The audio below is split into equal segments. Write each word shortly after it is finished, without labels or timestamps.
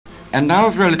And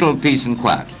now for a little peace and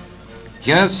quiet.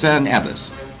 Here's Cerne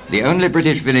Abbas, the only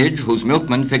British village whose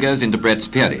milkman figures into Brett's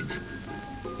peerage.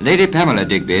 Lady Pamela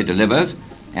Digby delivers,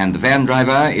 and the van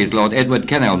driver is Lord Edward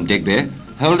Kenelm Digby,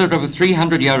 holder of a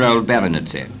 300-year-old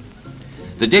baronetcy.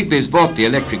 The Digbys bought the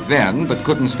electric van, but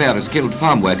couldn't spare a skilled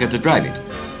farm worker to drive it.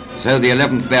 So the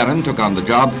 11th Baron took on the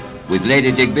job, with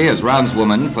Lady Digby as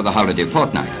roundswoman for the holiday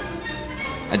fortnight.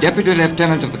 A deputy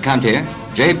lieutenant of the county,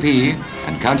 J.P.,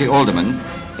 and county alderman,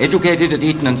 educated at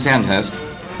Eton and Sandhurst,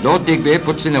 Lord Digby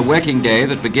puts in a working day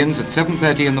that begins at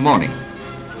 7:30 in the morning.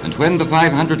 And when the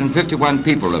 551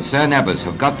 people of Cerne Abbas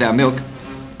have got their milk,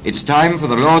 it's time for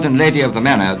the Lord and Lady of the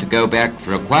Manor to go back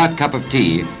for a quiet cup of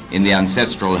tea in the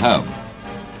ancestral home.